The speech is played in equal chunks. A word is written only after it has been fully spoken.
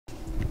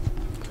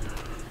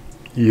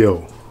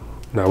Yo,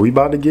 now we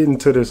about to get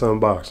into this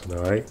unboxing,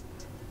 all right?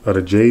 Of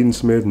the Jaden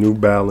Smith New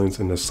Balance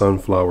in the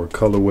Sunflower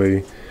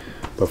colorway.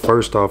 But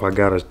first off, I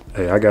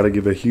gotta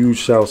give a huge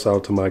shout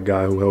out to my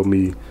guy who helped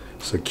me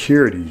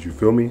secure these, you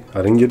feel me?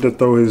 I didn't get to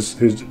throw his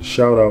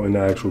shout out in the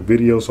actual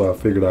video, so I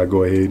figured I'd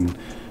go ahead and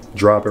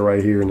drop it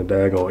right here in the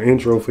daggone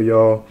intro for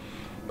y'all.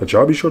 But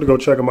y'all be sure to go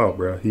check him out,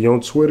 bruh. He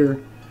on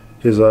Twitter.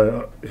 His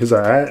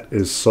at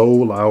is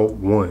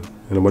SoulOut1,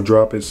 and I'm gonna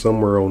drop it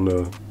somewhere on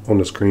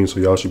the screen so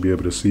y'all should be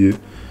able to see it.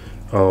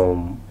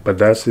 But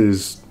that's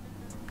his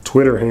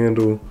Twitter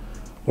handle.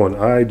 On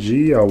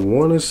IG, I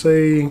want to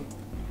say,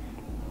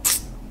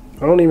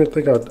 I don't even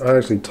think I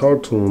actually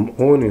talked to him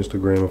on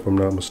Instagram, if I'm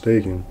not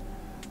mistaken.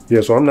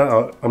 Yeah, so I'm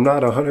not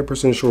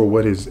 100% sure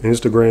what his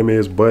Instagram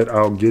is, but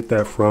I'll get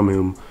that from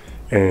him,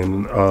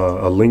 and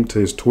a link to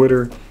his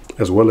Twitter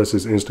as well as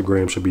his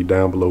Instagram should be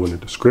down below in the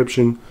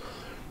description.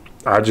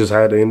 I just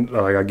had to,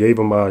 I gave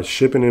him my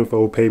shipping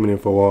info, payment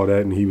info, all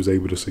that, and he was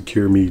able to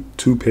secure me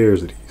 2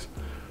 pairs of these.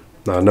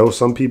 Now, I know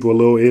some people are a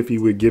little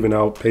iffy with giving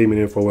out payment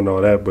info and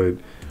all that, but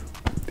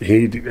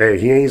he ain't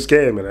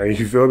scamming.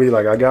 You feel me?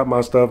 Like, I got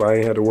my stuff. I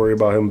ain't had to worry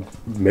about him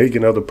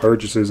making other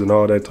purchases and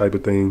all that type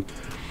of thing.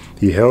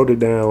 He held it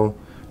down. You know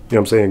what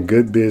I'm saying?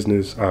 Good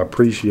business. I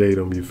appreciate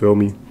him. You feel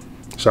me?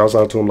 Shouts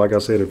out to him. Like I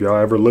said, if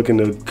y'all ever looking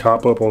to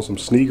cop up on some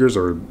sneakers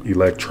or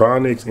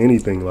electronics,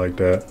 anything like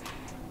that,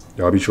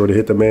 y'all be sure to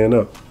hit the man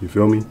up. You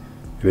feel me?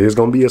 It is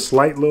going to be a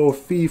slight little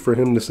fee for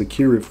him to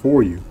secure it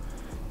for you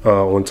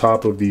on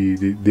top of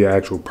the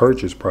actual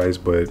purchase price.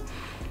 But,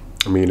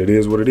 I mean, it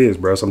is what it is,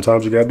 bro.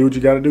 Sometimes you got to do what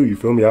you got to do. You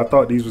feel me? I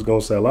thought these was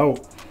going to sell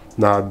out.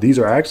 Now, these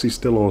are actually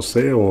still on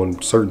sale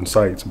on certain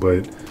sites.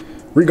 But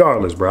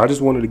regardless, bro, I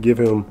just wanted to give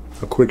him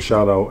a quick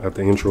shout out at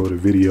the intro of the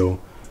video.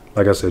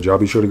 Like I said, y'all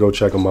be sure to go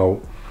check them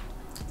out.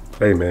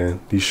 Hey,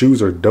 man, these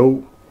shoes are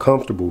dope,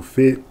 comfortable,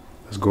 fit.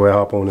 Let's go ahead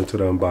and hop on into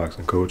the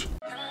unboxing, coach.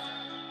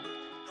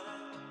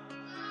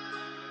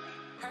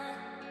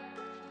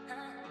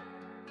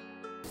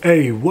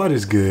 Hey, what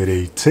is good,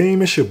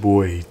 A-Team? It's your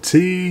boy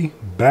T,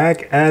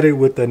 back at it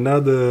with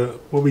another,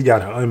 what we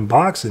got, an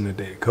unboxing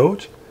today,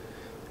 coach.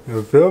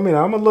 You feel me?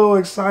 I'm a little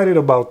excited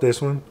about this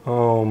one.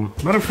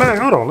 Matter of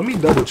fact, hold on, let me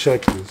double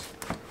check this.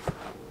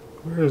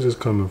 Where is this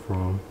coming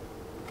from?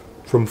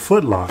 From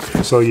Foot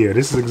Locker. So yeah,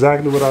 this is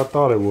exactly what I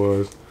thought it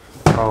was.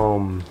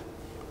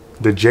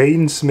 The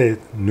Jaden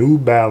Smith New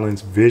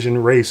Balance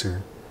Vision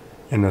Racer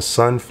in the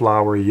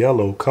Sunflower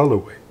Yellow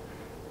colorway.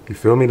 You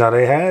feel me? Now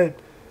they had,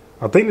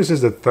 I think this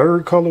is the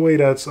 3rd colorway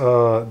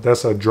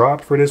that's a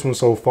drop for this one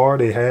so far.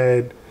 They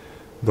had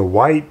the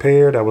white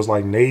pair that was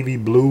like navy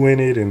blue in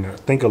it, and I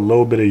think a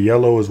little bit of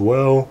yellow as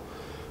well.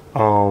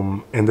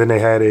 And then they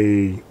had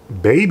a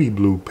baby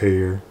blue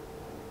pair.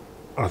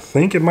 I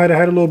think it might have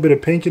had a little bit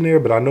of pink in there,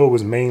 but I know it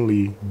was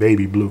mainly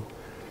baby blue.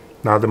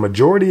 Now, the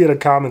majority of the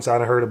comments I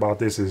heard about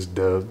this is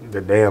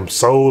the damn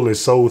sole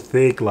is so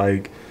thick.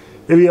 Like,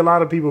 there be a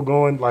lot of people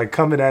going, like,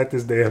 coming at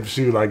this damn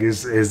shoe like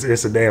it's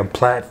a damn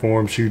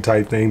platform shoe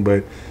type thing.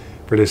 But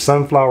for the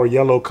sunflower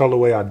yellow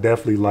colorway, I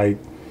definitely like,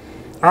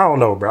 I don't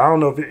know, bro. I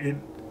don't know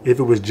if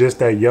it was just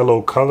that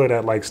yellow color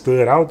that, like,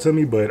 stood out to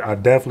me, but I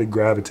definitely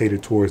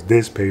gravitated towards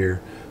this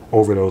pair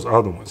over those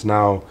other ones.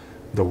 Now,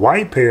 the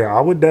white pair, I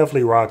would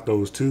definitely rock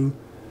those too.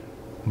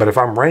 But if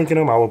I'm ranking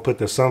them, I would put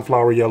the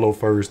sunflower yellow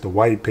first, the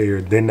white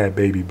pair, then that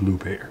baby blue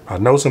pair. I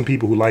know some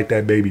people who like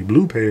that baby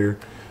blue pair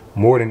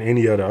more than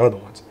any of the other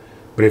ones.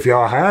 But if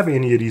y'all have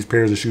any of these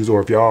pairs of shoes,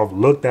 or if y'all have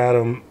looked at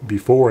them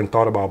before and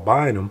thought about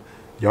buying them,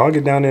 y'all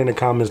get down there in the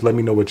comments, let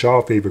me know what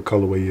y'all favorite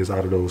colorway is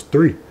out of those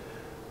 3.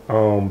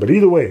 But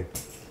either way,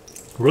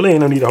 really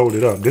ain't no need to hold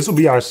it up. This will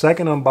be our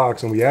 2nd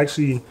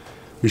unboxing.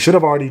 We should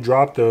have already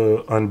dropped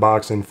the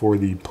unboxing for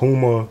the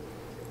Puma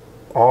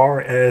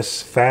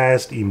RS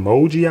Fast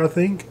emoji, I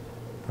think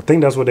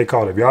that's what they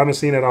call it. If y'all haven't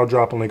seen it, I'll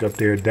drop a link up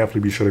there.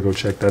 Definitely be sure to go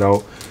check that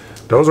out.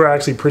 Those are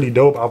actually pretty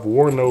dope. I've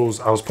worn those.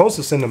 I was supposed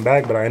to send them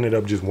back, but I ended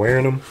up just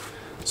wearing them.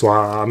 So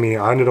I mean,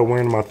 I ended up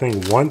wearing them, I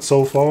think, once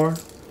so far.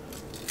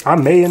 I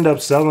may end up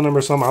selling them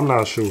or something. I'm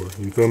not sure.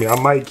 You feel me? I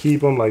might keep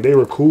them. Like, they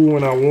were cool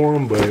when I wore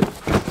them, but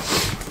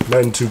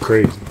nothing too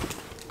crazy.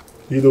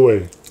 Either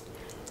way.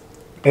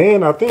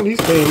 And I think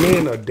these came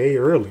in a day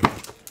early.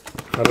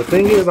 Now, the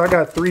thing is, I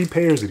got 3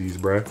 pairs of these,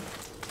 bruh.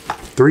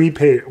 3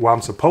 pairs. Well,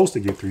 I'm supposed to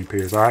get 3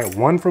 pairs. All right,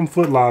 1 from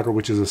Foot Locker,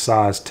 which is a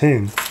size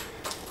 10.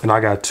 And I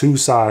got 2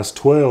 size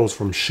 12s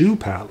from Shoe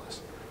Palace.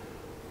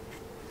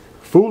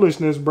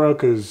 Foolishness, bro,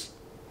 because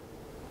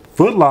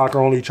Foot Locker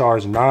only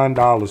charged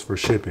 $9 for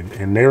shipping.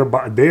 And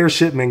their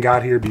shipment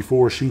got here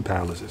before Shoe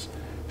Palace's.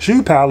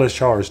 Shoe Palace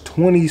charged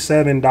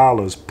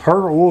 $27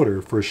 per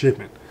order for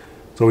shipping.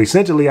 So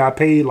essentially, I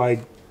paid like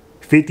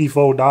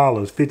 $54,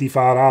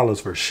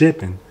 $55 for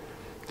shipping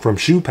from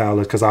Shoe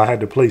Palace because I had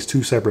to place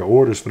 2 separate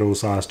orders for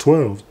those size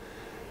 12s.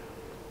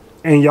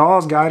 And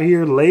y'all's got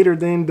here later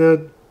than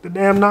the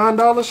damn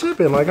 $9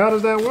 shipping. Like, how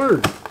does that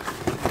work?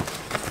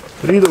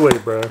 But either way,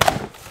 bro,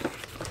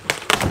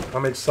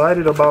 I'm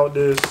excited about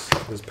this.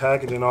 This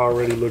packaging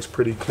already looks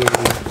pretty clean.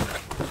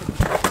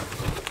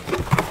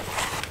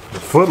 The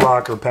Foot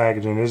Locker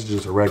packaging is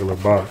just a regular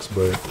box,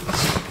 but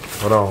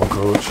hold on,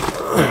 coach.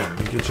 Let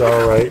me get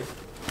y'all right.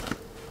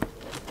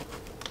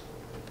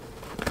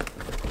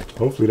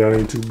 Hopefully that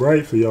ain't too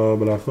bright for y'all,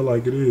 but I feel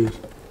like it is.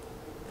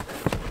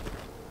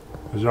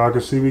 As y'all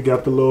can see, we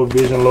got the little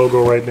Vision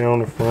logo right there on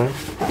the front.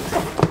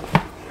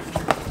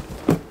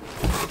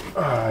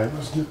 Alright,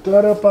 let's get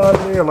that up out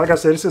of there. Like I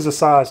said, this is a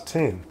size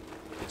 10.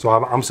 So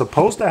I'm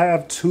supposed to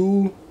have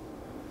two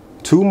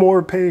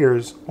more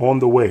pairs on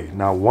the way.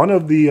 Now, one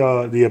of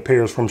the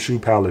pairs from Shoe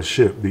Palace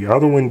shipped. The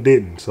other one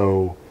didn't.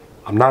 So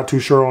I'm not too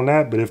sure on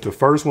that. But if the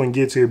first one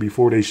gets here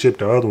before they ship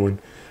the other one,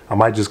 I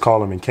might just call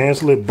them and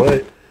cancel it.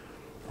 But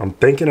I'm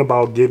thinking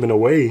about giving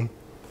away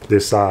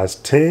this size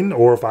 10,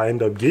 or if I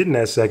end up getting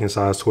that second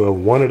size 12,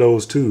 one of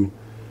those two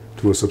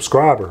to a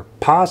subscriber,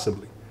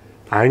 possibly.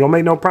 I ain't gonna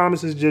make no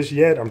promises just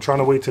yet. I'm trying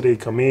to wait till they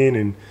come in,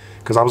 and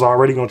because I was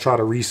already gonna try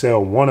to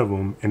resell one of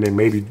them and then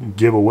maybe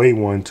give away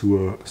one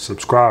to a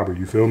subscriber,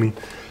 you feel me?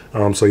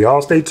 So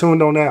y'all stay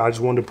tuned on that. I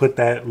just wanted to put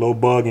that little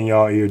bug in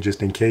y'all ear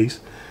just in case,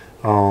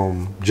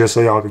 just so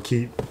y'all could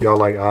keep y'all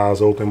like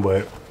eyes open.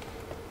 But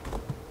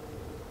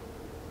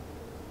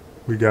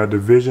we got the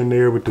Vision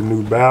there with the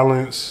New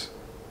Balance.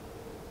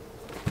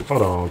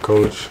 Hold on,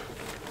 coach,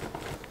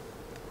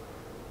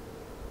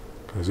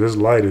 because this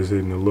light is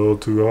hitting a little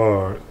too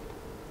hard.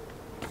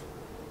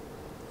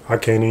 I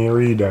can't even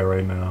read that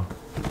right now.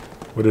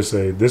 What does it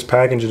say? This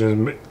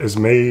packaging is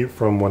made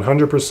from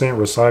 100%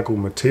 recycled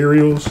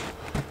materials.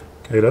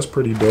 Okay, that's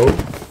pretty dope.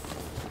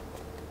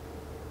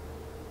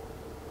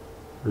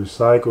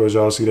 Recycle, as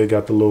y'all see, they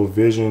got the little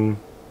Vision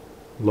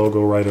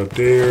logo right up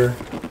there.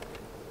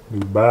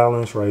 New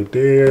Balance right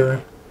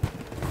there.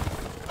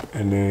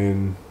 And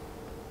then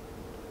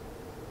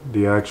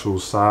the actual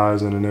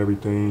sizing and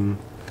everything.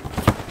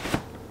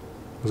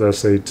 As I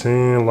say,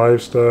 10,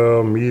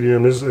 lifestyle,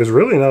 medium. It's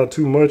really not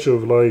too much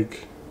of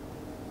like,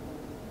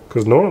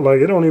 cause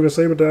like it don't even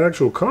say what the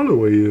actual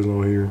colorway is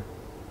on here.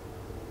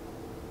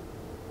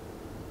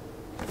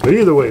 But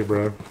either way,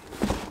 bro.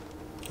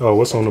 Oh,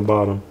 what's on the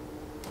bottom?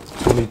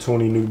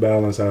 2020 New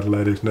Balance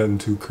Athletics. Nothing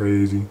too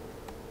crazy.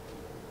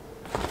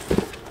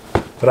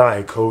 But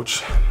alright,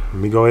 coach. Let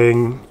me go ahead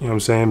and, you know what I'm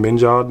saying, bend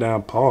y'all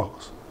down.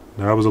 Pause.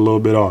 That was a little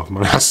bit off,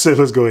 man. I said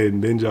let's go ahead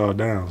and bend y'all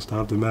down.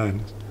 Stop the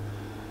madness.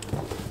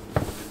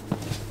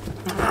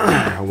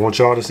 I want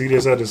y'all to see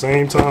this at the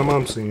same time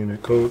I'm seeing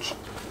it, coach.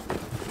 I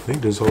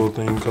think this whole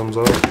thing comes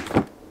off.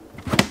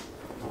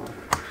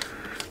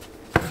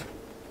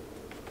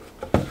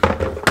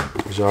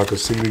 As y'all can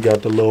see, we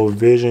got the little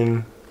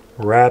Vision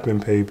wrapping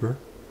paper.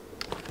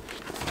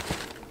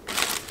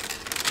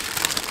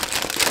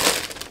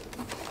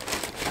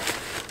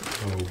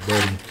 Oh,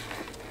 buddy.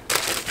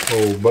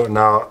 Oh, but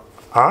now,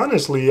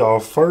 honestly, our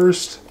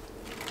first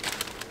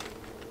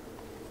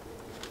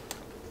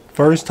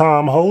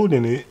time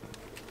holding it.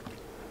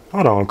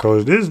 Hold on,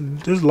 coach.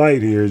 This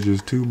light here is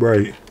just too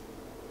bright.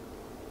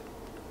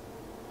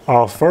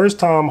 Our first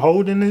time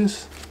holding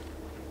this,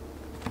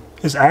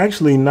 it's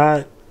actually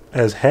not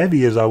as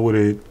heavy as I would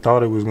have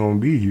thought it was gonna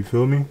be. You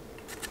feel me?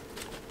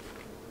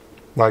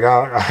 Like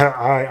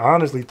I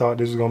honestly thought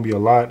this was gonna be a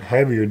lot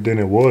heavier than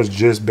it was,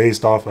 just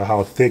based off of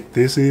how thick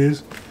this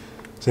is.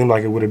 Seemed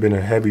like it would have been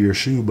a heavier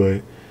shoe,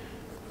 but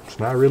it's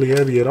not really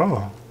heavy at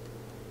all.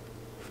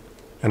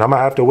 And I'm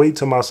gonna have to wait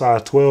till my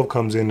size 12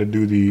 comes in to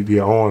do the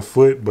on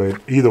foot, but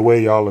either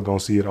way, y'all are gonna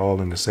see it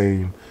all in the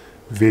same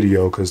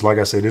video. Cause like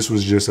I said, this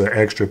was just an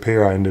extra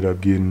pair I ended up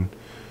getting.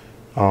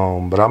 But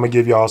I'm gonna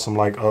give y'all some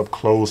like up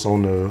close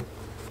on the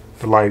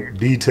like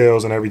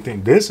details and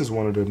everything. This is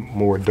one of the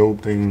more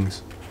dope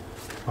things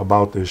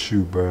about this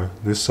shoe, bruh.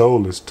 This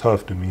sole is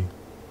tough to me.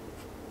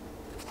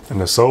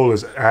 And the sole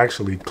is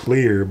actually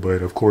clear,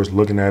 but of course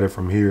looking at it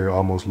from here, it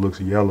almost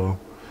looks yellow.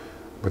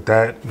 But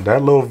that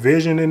little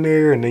Vision in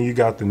there, and then you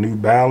got the New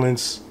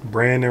Balance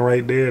branding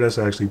right there. That's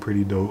actually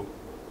pretty dope.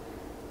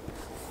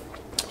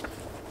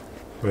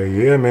 But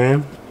yeah,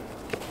 man.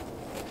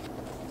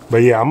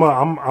 But yeah,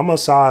 I'm a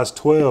size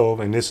 12,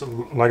 and this,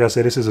 like I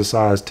said, this is a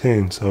size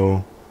 10.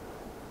 So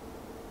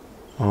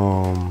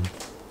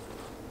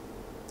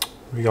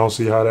we gonna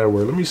see how that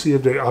works. Let me see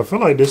if I feel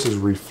like this is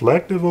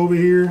reflective over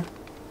here.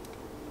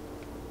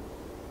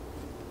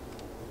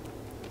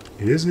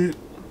 Is it?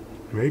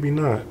 Maybe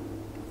not.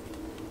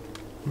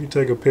 Let me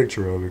take a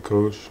picture of it,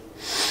 coach.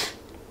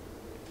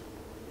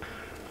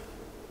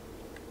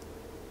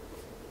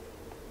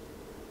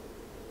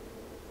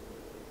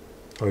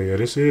 Oh yeah,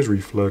 this is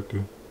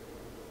reflective.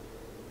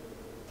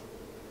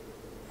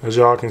 As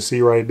y'all can see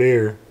right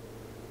there,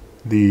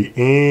 the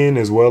end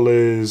as well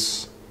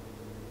as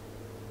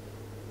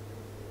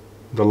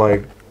the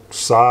like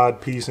side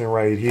piecing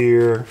right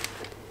here,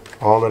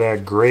 all of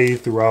that gray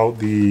throughout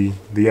the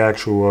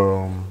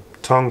actual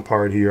tongue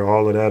part here,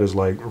 all of that is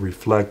like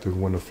reflective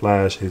when the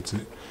flash hits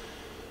it.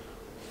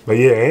 But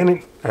yeah,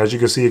 and as you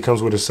can see, it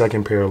comes with a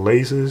second pair of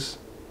laces,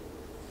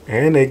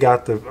 and they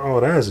got the, oh,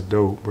 that's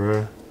dope,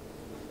 bruh.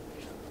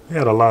 They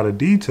had a lot of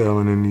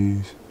detailing in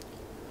these.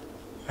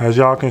 As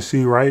y'all can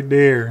see right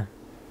there,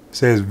 it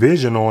says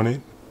Vision on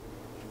it.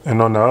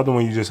 And on the other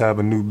one, you just have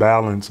a New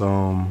Balance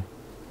logo.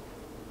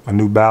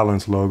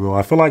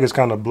 I feel like it's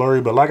kind of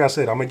blurry, but like I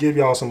said, I'm gonna give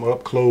y'all some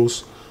up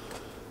close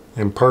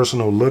and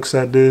personal looks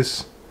at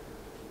this.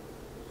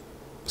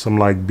 Some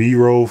like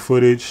B-roll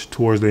footage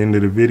towards the end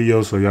of the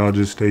video, so y'all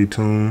just stay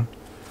tuned.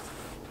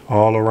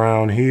 All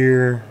around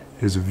here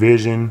is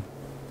Vision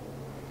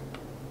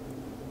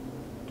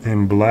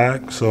in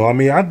black. So I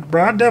mean, I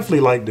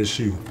definitely like this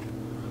shoe.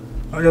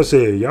 Like I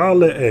said, y'all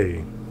let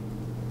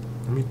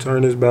me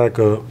turn this back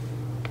up.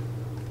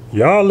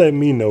 Y'all let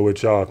me know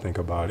what y'all think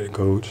about it,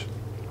 coach.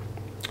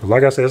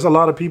 Like I said, there's a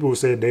lot of people who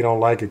said they don't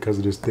like it because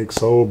of this thick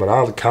sole, but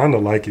I kind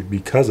of like it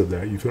because of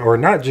that. You feel, or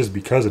not just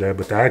because of that,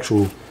 but the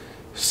actual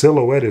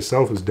silhouette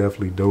itself is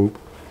definitely dope.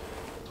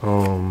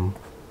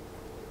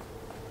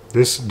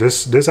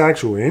 This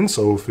actual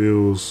insole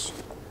feels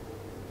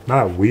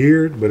not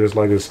weird, but it's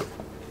like it's.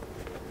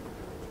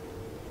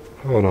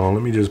 Hold on,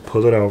 let me just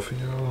pull it out for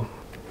y'all.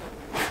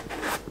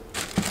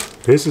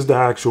 This is the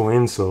actual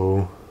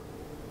insole.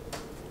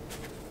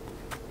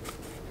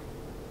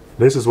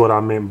 This is what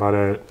I meant by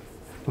that.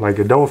 Like,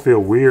 it don't feel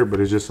weird, but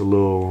it's just a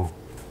little,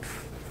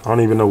 I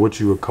don't even know what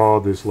you would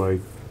call this,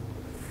 like,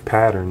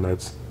 pattern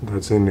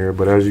that's in there.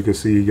 But as you can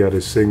see, you got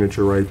his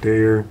signature right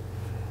there.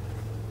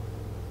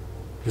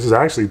 This is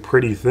actually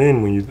pretty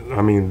thin when you,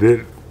 I mean,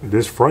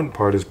 this front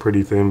part is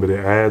pretty thin, but it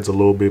adds a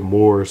little bit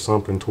more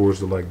something towards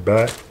the, like,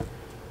 back.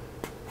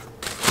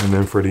 And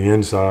then for the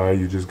inside,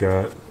 you just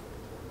got,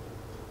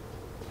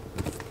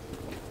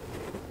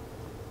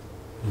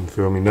 you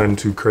feel me, nothing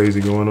too crazy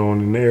going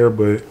on in there,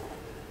 but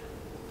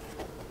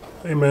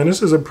hey man,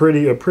 this is a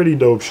pretty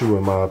dope shoe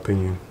in my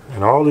opinion.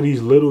 And all of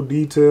these little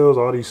details,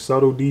 all these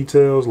subtle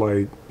details,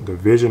 like the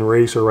Vision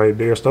Racer right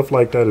there, stuff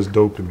like that is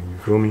dope to me, you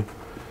feel me?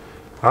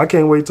 I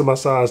can't wait till my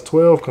size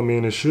 12 come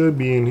in. It should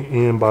be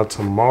in by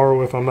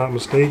tomorrow if I'm not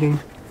mistaken.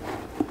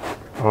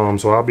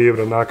 So I'll be able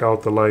to knock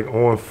out the like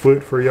on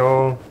foot for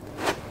y'all.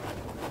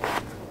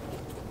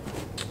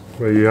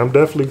 But yeah, I'm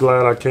definitely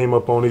glad I came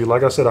up on these.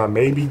 Like I said, I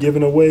may be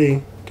giving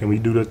away. Can we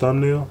do the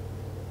thumbnail?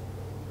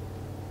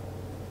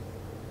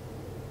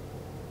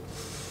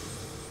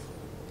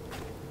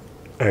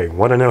 Hey,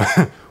 one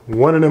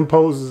of them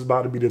poses is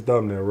about to be the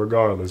thumbnail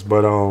regardless.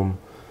 But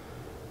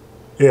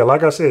yeah,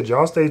 like I said,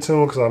 y'all stay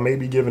tuned because I may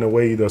be giving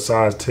away either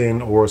size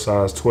 10 or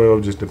size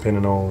 12, just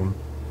depending on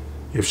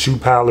if Shoe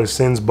Palace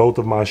sends both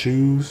of my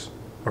shoes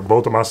or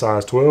both of my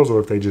size 12s, or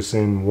if they just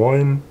send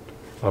one.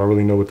 I don't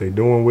really know what they're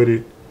doing with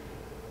it.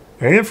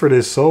 And for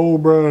this sole,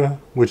 bruh,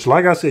 which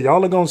like I said,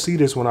 y'all are gonna see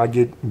this when I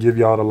give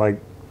y'all the like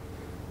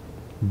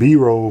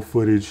B-roll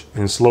footage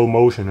in slow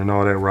motion and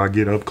all that, where I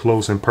get up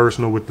close and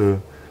personal with the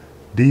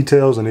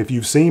details. And if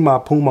you've seen my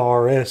Puma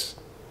RS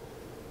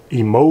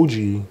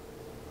emoji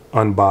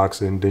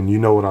unboxing, then you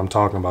know what I'm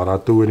talking about. I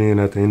threw it in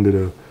at the end of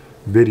the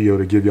video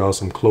to give y'all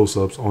some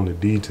close-ups on the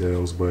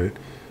details, but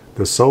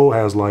the sole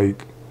has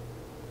like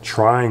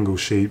triangle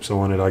shapes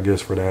on it, I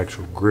guess, for the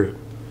actual grip.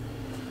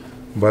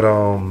 But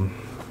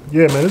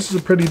yeah, man, this is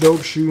a pretty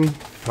dope shoe.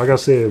 Like I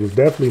said, it was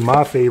definitely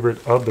my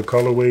favorite of the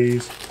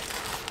colorways.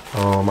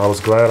 I was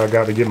glad I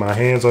got to get my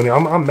hands on it.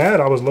 I'm mad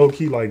I was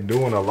low-key like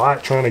doing a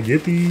lot trying to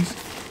get these,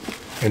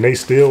 and they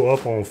still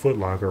up on Foot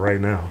Locker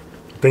right now.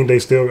 I think they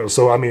still,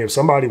 so I mean, if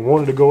somebody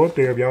wanted to go up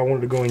there, if y'all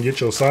wanted to go and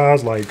get your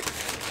size, like,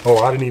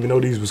 oh, I didn't even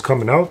know these was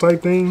coming out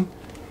type thing.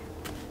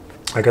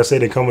 Like I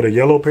said, they come with a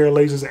yellow pair of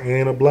laces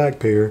and a black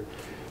pair.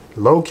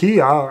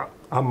 Low-key, I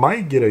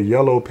might get a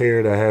yellow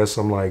pair that has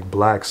some like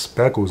black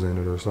speckles in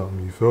it or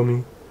something, you feel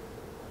me?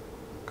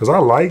 Because I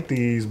like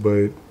these,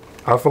 but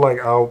I feel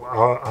like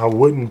I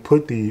wouldn't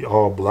put the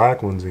all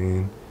black ones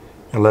in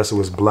unless it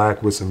was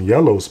black with some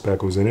yellow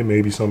speckles in it,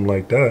 maybe something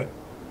like that.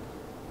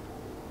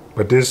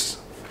 But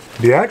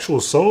the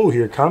actual sole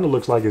here kind of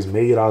looks like it's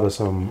made out of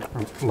some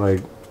like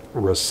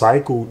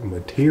recycled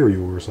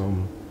material or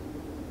something,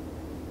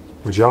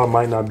 which y'all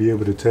might not be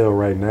able to tell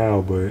right now,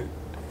 but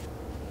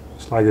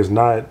it's like it's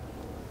not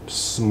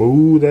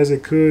smooth as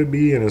it could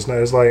be, and it's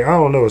like, I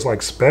don't know, it's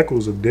like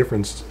speckles of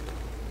different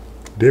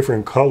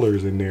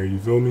colors in there, you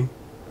feel me?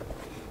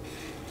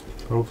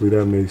 Hopefully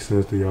that makes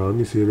sense to y'all. Let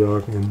me see if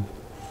y'all can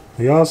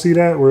see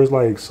that, where it's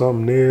like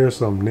something there,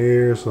 something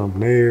there,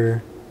 something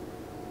there.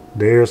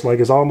 It's like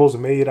it's almost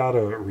made out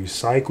of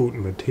recycled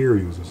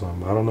materials or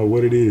something. I don't know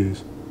what it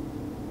is,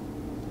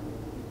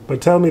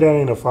 but tell me that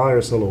ain't a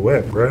fire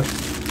silhouette, bruh.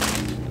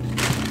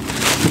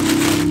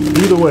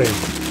 Either way,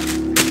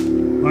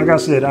 like I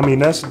said, I mean,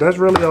 that's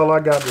really all I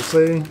got to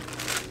say.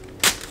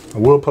 I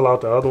will pull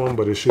out the other one,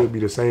 but it should be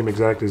the same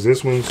exact as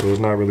this one, so it's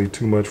not really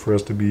too much for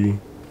us to be, you know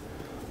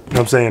what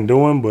I'm saying,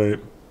 doing.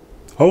 But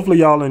hopefully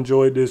y'all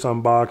enjoyed this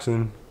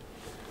unboxing.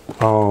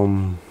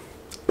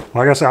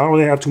 Like I said, I don't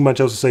really have too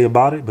much else to say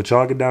about it, but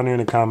y'all get down there in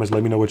the comments.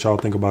 Let me know what y'all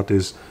think about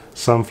this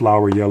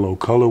sunflower yellow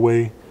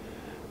colorway.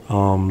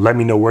 Let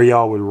me know where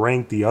y'all would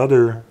rank these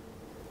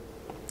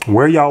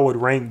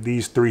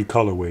three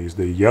colorways: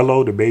 the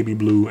yellow, the baby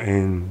blue,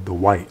 and the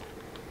white.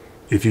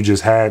 If you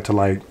just had to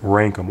like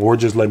rank them, or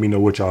just let me know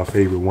what y'all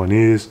favorite one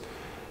is.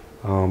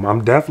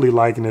 I'm definitely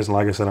liking this. And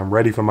like I said, I'm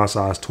ready for my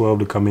size 12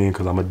 to come in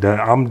because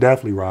I'm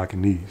definitely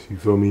rocking these. You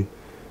feel me?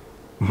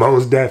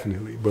 Most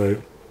definitely.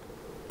 But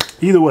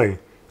either way,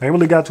 I ain't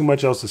really got too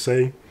much else to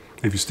say.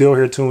 If you're still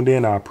here tuned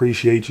in, I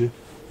appreciate you.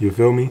 You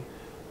feel me?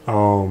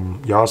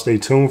 Y'all stay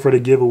tuned for the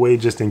giveaway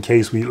just in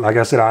case like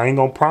I said, I ain't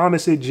gonna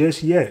promise it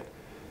just yet.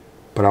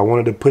 But I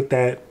wanted to put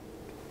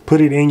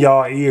it in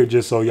y'all ear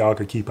just so y'all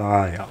could keep an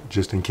eye out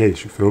just in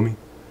case. You feel me?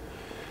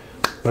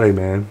 But hey,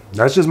 man,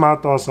 that's just my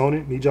thoughts on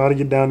it. Need y'all to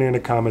get down there in the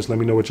comments. Let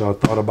me know what y'all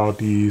thought about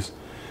these.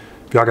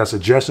 If y'all got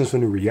suggestions for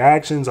new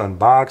reactions,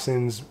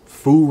 unboxings,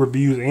 food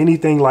reviews,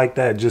 anything like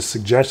that, just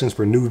suggestions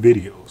for new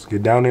videos,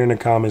 get down there in the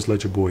comments.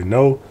 Let your boy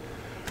know.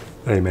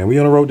 Hey, man, we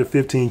on the road to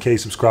 15K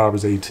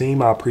subscribers, a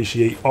team. I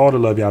appreciate all the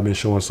love y'all been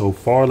showing so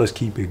far. Let's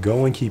keep it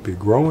going, keep it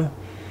growing.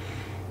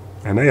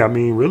 And hey, I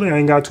mean, really, I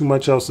ain't got too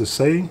much else to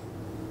say.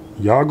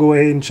 Y'all go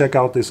ahead and check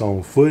out this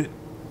on foot,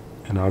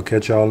 and I'll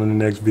catch y'all in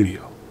the next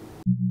video.